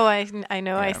door. Oh, I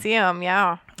know, I see them.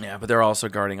 Yeah. Yeah, but they're also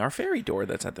guarding our fairy door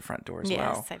that's at the front door as well.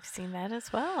 Yes, I've seen that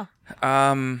as well.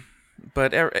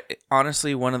 But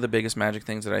honestly, one of the biggest magic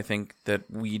things that I think that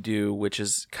we do, which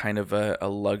is kind of a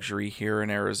luxury here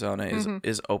in Arizona,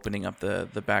 is opening up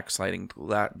the backsliding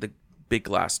the big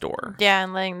glass door. Yeah,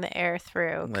 and letting the air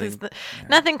through because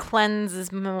nothing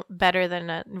cleanses better than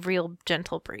a real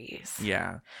gentle breeze.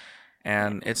 Yeah,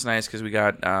 and it's nice because we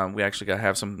actually got to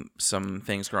have some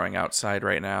things growing outside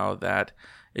right now that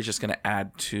is just going to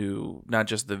add to not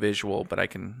just the visual, but I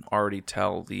can already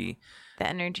tell the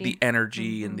energy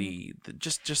and the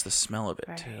just the smell of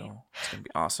it too. It's gonna be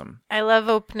awesome. I love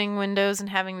opening windows and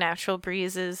having natural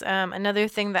breezes. Another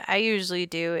thing that I usually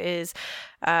do is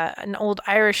an old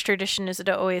Irish tradition is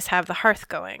to always have the hearth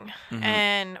going,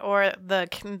 or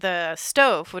the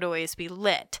stove would always be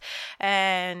lit.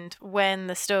 And when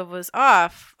the stove was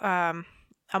off,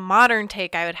 a modern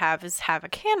take I would have is have a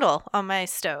candle on my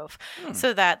stove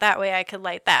so that way I could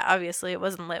light that. Obviously, it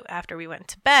wasn't lit after we went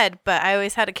to bed, but I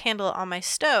always had a candle on my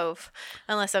stove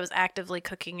unless I was actively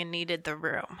cooking and needed the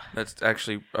room. That's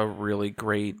actually a really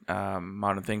great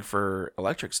modern thing for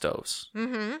electric stoves.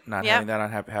 Not having that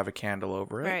on have a candle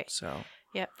over it. Right. So.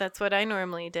 Yep, that's what I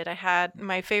normally did. I had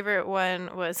my favorite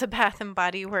one was a Bath and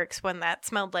Body Works one that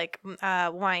smelled like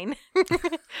wine.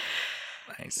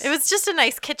 Nice. It was just a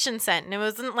nice kitchen scent, and it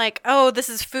wasn't like, oh, this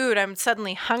is food, I'm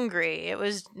suddenly hungry.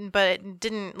 But it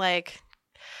didn't like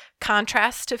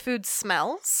contrast to food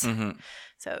smells.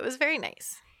 So it was very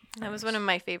nice. That was one of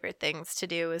my favorite things to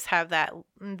do is have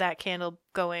that candle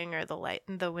going or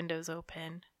the windows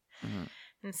open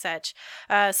and such.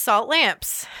 Salt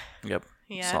lamps. Yep.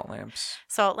 Yeah.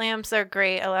 Salt lamps are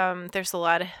great. There's a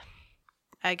lot of,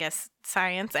 I guess,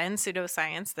 science and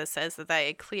pseudoscience that says that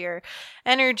they clear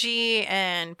energy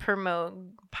and promote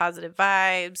positive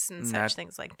vibes and such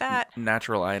things like that.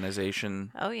 Natural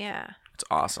ionization. Oh, yeah. It's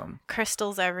awesome.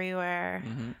 Crystals everywhere.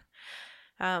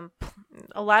 A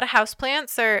lot of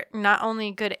houseplants are not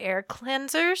only good air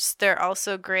cleansers, they're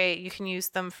also great. You can use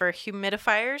them for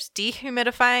humidifiers,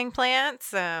 dehumidifying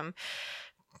plants,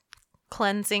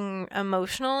 cleansing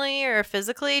emotionally or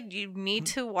physically. You need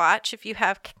to watch if you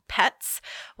have pets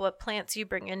what plants you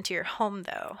bring into your home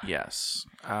though. Yes.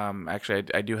 Actually,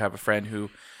 I do have a friend who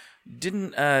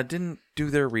didn't do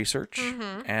their research,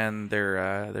 Mm-hmm. and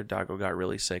their doggo got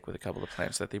really sick with a couple of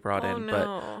plants that they brought Oh, in.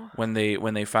 no. But when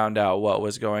they found out what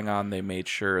was going on, they made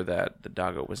sure that the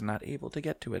doggo was not able to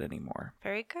get to it anymore.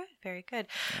 Very good. Very good.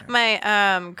 Yeah.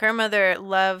 My grandmother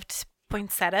loved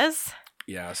poinsettias.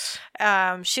 Yes.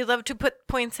 She loved to put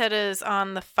poinsettias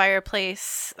on the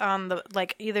fireplace, on the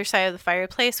either side of the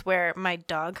fireplace where my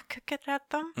dog could get at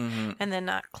them, Mm-hmm. and then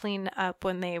not clean up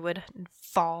when they would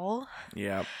fall.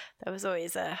 Yeah. That was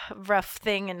always a rough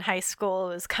thing in high school.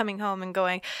 Was coming home and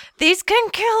going, "These can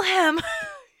kill him.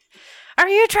 Are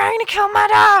you trying to kill my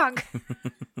dog?"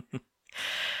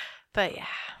 But yeah.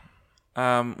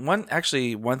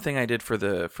 One thing I did for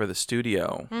the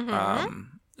studio. Mm-hmm.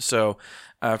 So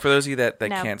for those of you that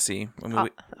Now, can't see,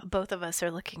 both of us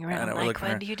are looking around know, we're like, looking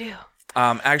what around. do you do?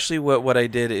 Actually, what I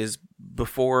did is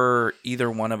before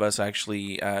either one of us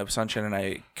actually, Sunshine and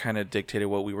I kind of dictated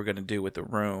what we were going to do with the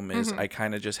room. Is I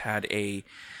kind of just had a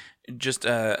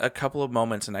couple of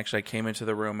moments, and actually I came into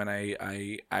the room and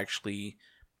I actually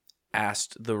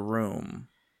asked the room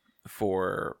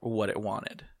for what it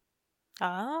wanted,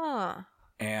 Oh.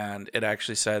 and it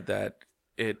actually said that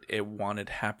it wanted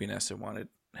happiness, it wanted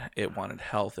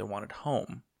health, it wanted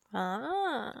home.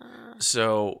 Ah.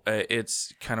 So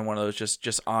it's kind of one of those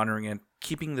just honoring and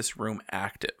keeping this room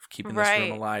active, keeping this room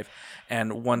Right. alive.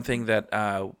 And one thing that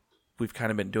we've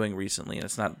kind of been doing recently, and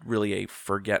it's not really a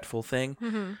forgetful thing,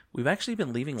 Mm-hmm. we've actually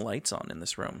been leaving lights on in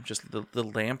this room, just the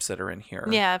lamps that are in here.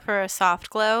 Yeah, for a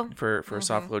soft glow. For a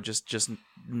soft glow, just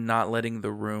not letting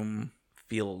the room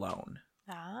feel alone.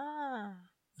 Ah.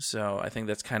 So I think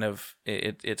that's kind of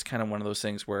it's kind of one of those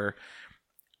things where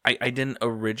I didn't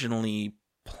originally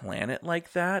plan it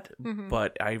like that, Mhm.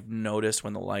 but I've noticed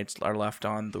when the lights are left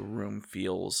on, the room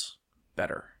feels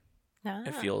better. Ah.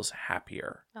 It feels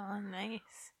happier, Oh, nice.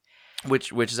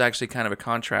 which is actually kind of a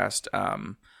contrast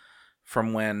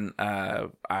from when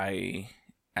I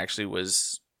actually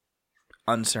was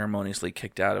unceremoniously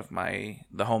kicked out of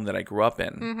the home that I grew up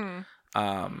in.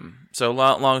 Mm-hmm. So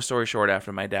long story short,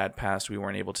 after my dad passed, we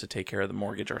weren't able to take care of the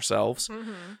mortgage ourselves,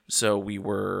 Mm-hmm. so we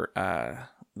were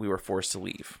forced to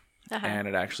leave. Uh-huh. And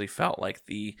it actually felt like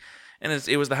it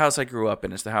was the house I grew up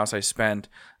in. It's the house I spent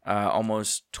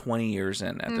almost 20 years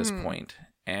in at this point.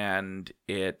 And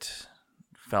it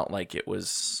felt like it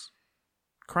was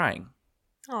crying.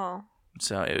 Oh.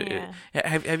 So Yeah.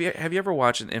 have you ever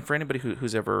watched, and for anybody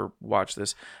who's ever watched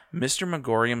this, Mr.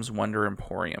 Megorium's Wonder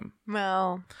Emporium?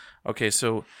 Well. Okay,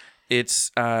 so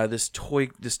it's this toy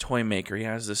maker. He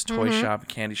has this toy shop,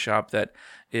 candy shop that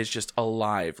is just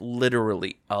alive,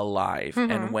 literally alive.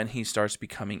 And when he starts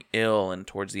becoming ill and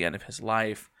towards the end of his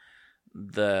life,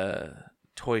 the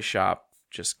toy shop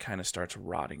just kind of starts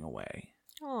rotting away.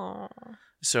 Oh.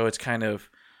 So it was kind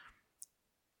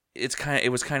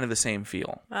of the same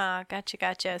feel. Ah,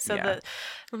 gotcha. So Yeah.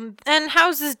 and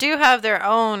houses do have their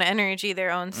own energy,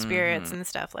 their own spirits and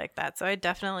stuff like that. So I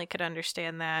definitely could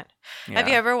understand that. Have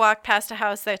you Yeah. ever walked past a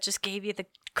house that just gave you the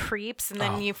creeps and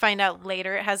then you find out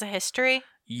later it has a history?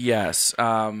 Yes.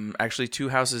 Actually 2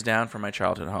 houses down from my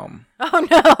childhood home. Oh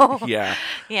no. Yeah.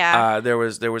 Yeah. There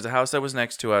was a house that was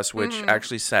next to us, which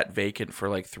actually sat vacant for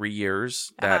like 3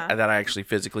 years. That I actually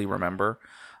physically remember.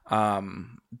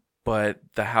 But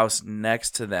the house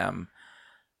next to them,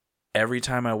 every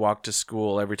time I walked to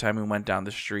school, every time we went down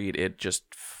the street, it just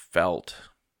felt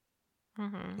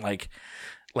like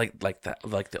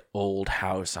the old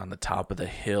house on the top of the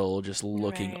hill, just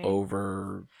looking Right.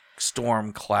 over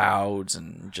storm clouds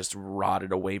and just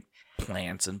rotted away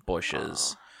plants and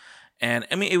bushes. And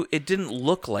I mean, it didn't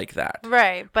look like that.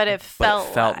 Right, but it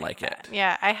felt like that. it.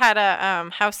 Yeah, I had a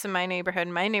house in my neighborhood.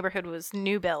 My neighborhood was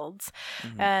new builds,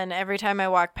 and every time I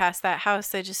walked past that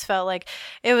house, I just felt like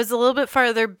it was a little bit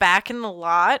farther back in the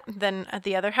lot than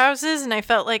the other houses, and I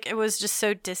felt like it was just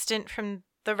so distant from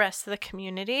the rest of the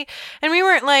community. And we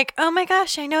weren't like, oh my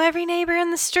gosh, I know every neighbor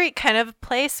in the street kind of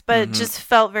place, but it just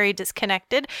felt very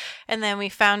disconnected. And then we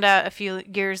found out a few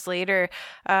years later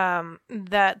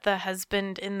that the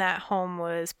husband in that home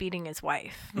was beating his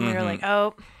wife. And we were like,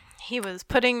 oh, he was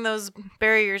putting those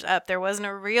barriers up. There wasn't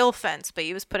a real fence, but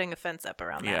he was putting a fence up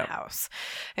around that house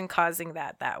and causing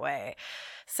that way.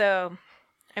 So,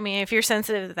 I mean, if you're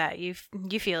sensitive to that, you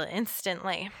feel it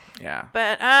instantly. Yeah.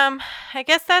 But I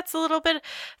guess it's a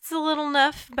little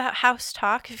enough about house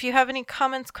talk. If you have any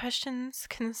comments, questions,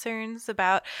 concerns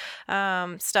about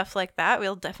stuff like that,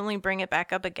 we'll definitely bring it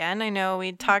back up again. I know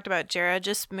we talked about Jara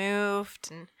just moved,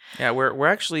 and Yeah, we're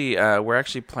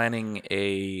actually planning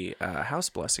a house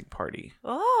blessing party.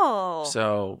 Oh,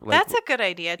 So that's a good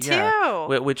idea too.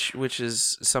 Yeah, which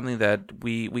is something that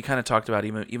we kind of talked about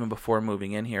even before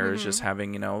moving in here, is just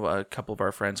having a couple of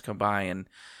our friends come by and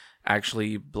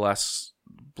actually bless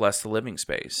the living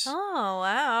space. Oh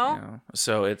wow!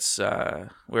 So it's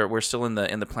we're still in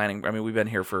the planning. I mean, we've been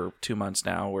here for 2 months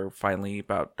now. We're finally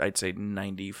about, I'd say,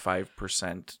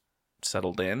 95%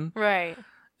 settled in. Right.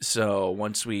 So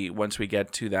once we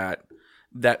get to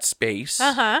that space,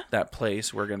 that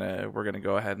place, we're gonna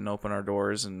go ahead and open our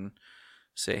doors and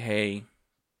say, hey,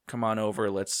 come on over.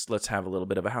 Let's have a little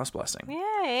bit of a house blessing.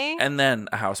 Yay! And then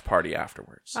a house party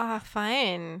afterwards.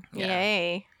 Fun. Yeah.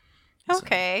 Yay. So,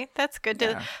 okay, that's good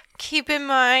to keep in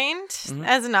mind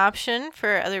as an option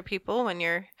for other people when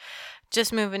you're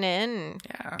just moving in and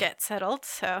get settled.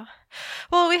 So,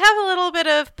 well, we have a little bit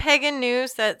of pagan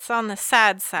news that's on the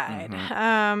sad side.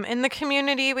 In the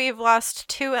community, we've lost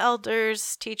 2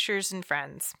 elders, teachers, and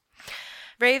friends.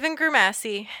 Raven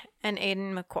Grumassy and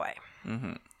Aidan McCoy.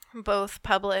 Both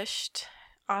published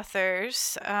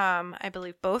authors, I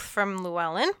believe both from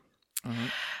Llewellyn.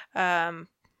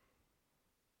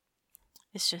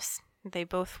 It's just they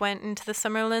both went into the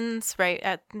Summerlands right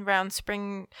at around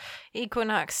spring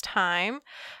equinox time.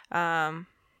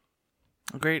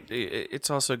 Great. It's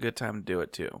also a good time to do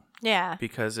it too. Yeah.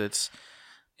 Because it's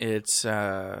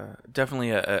definitely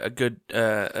a good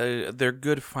their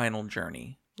good final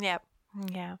journey. Yep.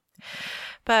 Yeah.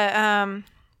 But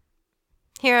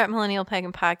here at Millennial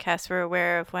Pagan Podcast, we're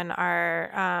aware of when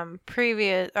our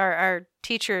our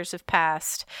teachers have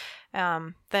passed.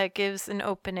 That gives an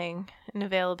opening, an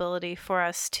availability for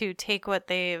us to take what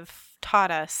they've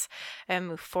taught us and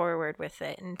move forward with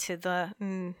it into the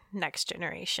next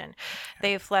generation.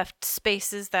 They've left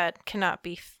spaces that cannot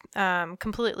be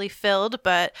completely filled,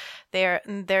 but there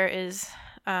is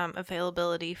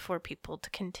availability for people to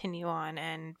continue on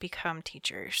and become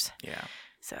teachers. Yeah.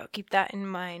 So keep that in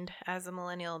mind as a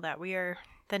millennial, that we are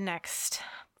the next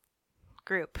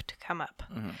group to come up.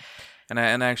 And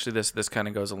actually, this kind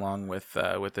of goes along with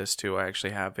this too. I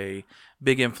actually have a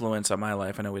big influence on my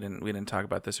life. I know we didn't talk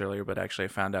about this earlier, but actually I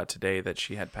found out today that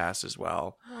she had passed as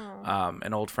well.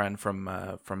 An old friend from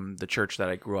the church that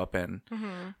I grew up in.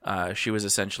 She was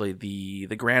essentially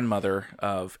the grandmother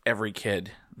of every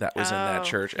kid that was in that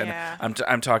church, and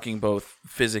I'm talking both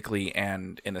physically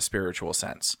and in a spiritual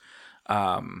sense.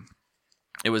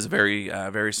 It was a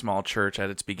very small church at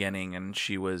its beginning, and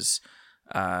she was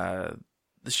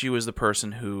the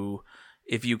person who,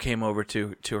 if you came over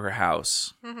to her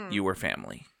house, you were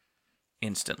family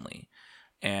instantly.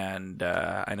 And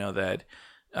I know that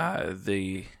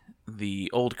the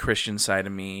old Christian side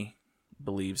of me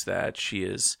believes that she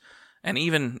is, and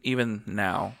even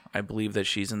now, I believe that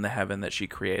she's in the heaven that she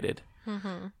created,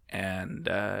 and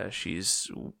she's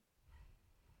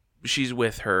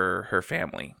with her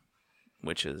family,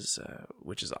 which is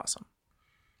awesome.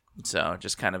 So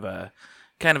just kind of a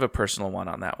personal one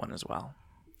on that one as well.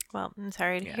 Well, I'm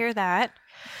sorry to hear that.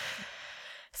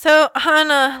 So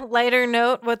on a lighter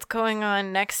note, what's going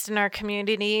on next in our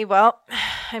community? Well,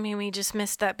 I mean, we just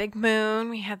missed that big moon.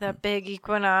 We had that big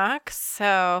equinox.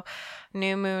 So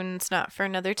new moon's not for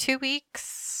another 2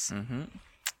 weeks.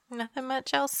 Nothing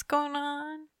much else going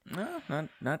on. No,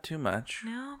 not too much.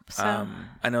 No. So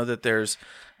I know that there's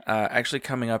actually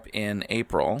coming up in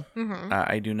April.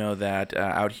 I do know that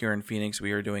out here in Phoenix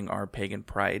we are doing our Pagan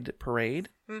Pride Parade.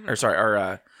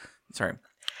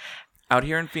 Out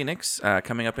here in Phoenix,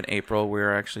 coming up in April,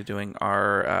 we're actually doing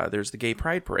our there's the Gay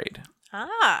Pride Parade.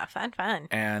 Fun.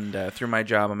 And through my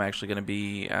job, I'm actually going to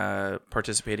be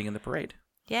participating in the parade.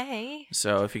 Yay!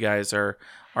 So if you guys are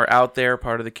out there,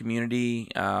 part of the community,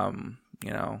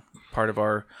 part of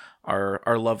our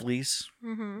lovelies,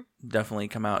 definitely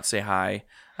come out, say hi.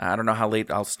 I don't know how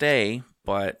late I'll stay,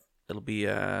 but it'll be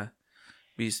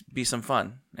some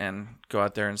fun, and go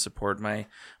out there and support my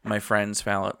friends,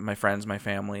 my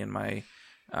family, and my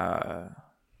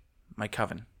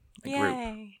coven,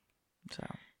 group. So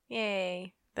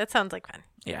yay! That sounds like fun.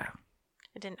 Yeah.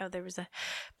 I didn't know there was a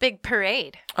big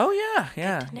parade. Oh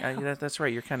yeah. That's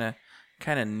right. You're kind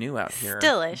of new out here.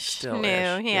 Still-ish new,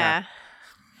 yeah.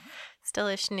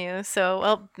 Still-ish new. So,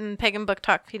 well, Pagan Book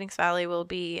Talk Phoenix Valley will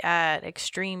be at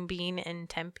Extreme Bean in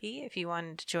Tempe if you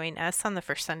wanted to join us on the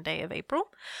first Sunday of April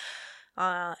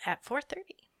at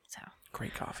 4:30. So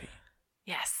great coffee.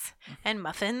 Yes, and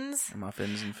muffins.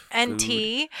 And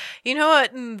tea. You know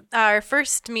what? Our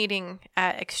first meeting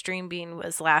at Extreme Bean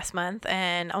was last month,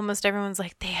 and almost everyone's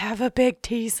like, they have a big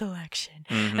tea selection.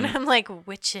 And I'm like,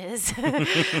 witches.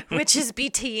 Witches be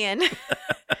teaing.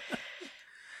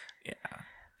 Yeah.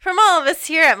 For From all of us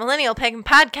here at Millennial Pagan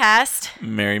Podcast,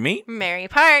 Marry me. Merry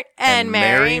part and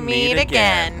merry meet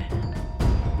again.